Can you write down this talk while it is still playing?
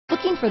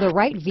Looking for the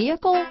right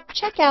vehicle?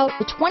 Check out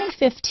the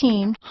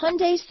 2015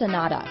 Hyundai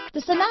Sonata. The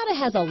Sonata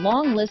has a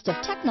long list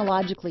of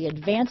technologically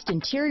advanced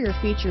interior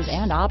features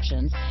and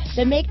options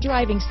that make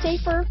driving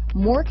safer,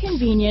 more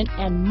convenient,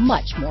 and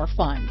much more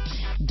fun.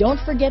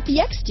 Don't forget the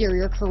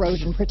exterior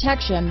corrosion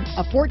protection,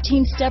 a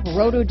 14-step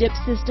roto-dip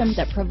system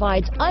that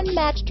provides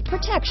unmatched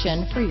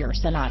protection for your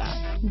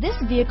Sonata. This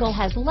vehicle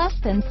has less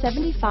than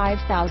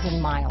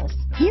 75,000 miles.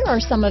 Here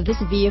are some of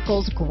this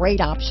vehicle's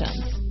great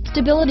options: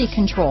 stability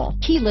control,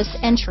 keyless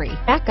entry,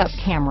 backup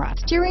camera,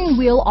 steering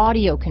wheel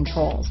audio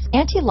controls,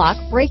 anti-lock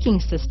braking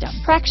system,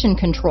 traction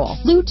control,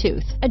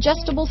 Bluetooth,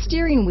 adjustable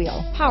steering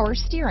wheel, power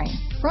steering,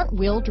 front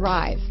wheel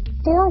drive,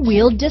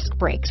 four-wheel disc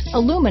brakes,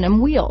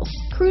 aluminum wheels,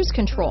 cruise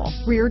control,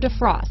 rear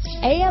defrost,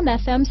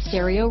 AM/FM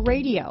stereo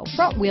radio,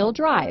 front wheel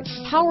drive,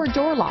 power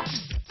door locks,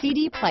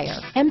 CD player,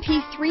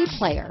 MP3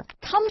 player.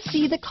 Come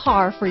see the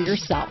car for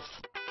yourself.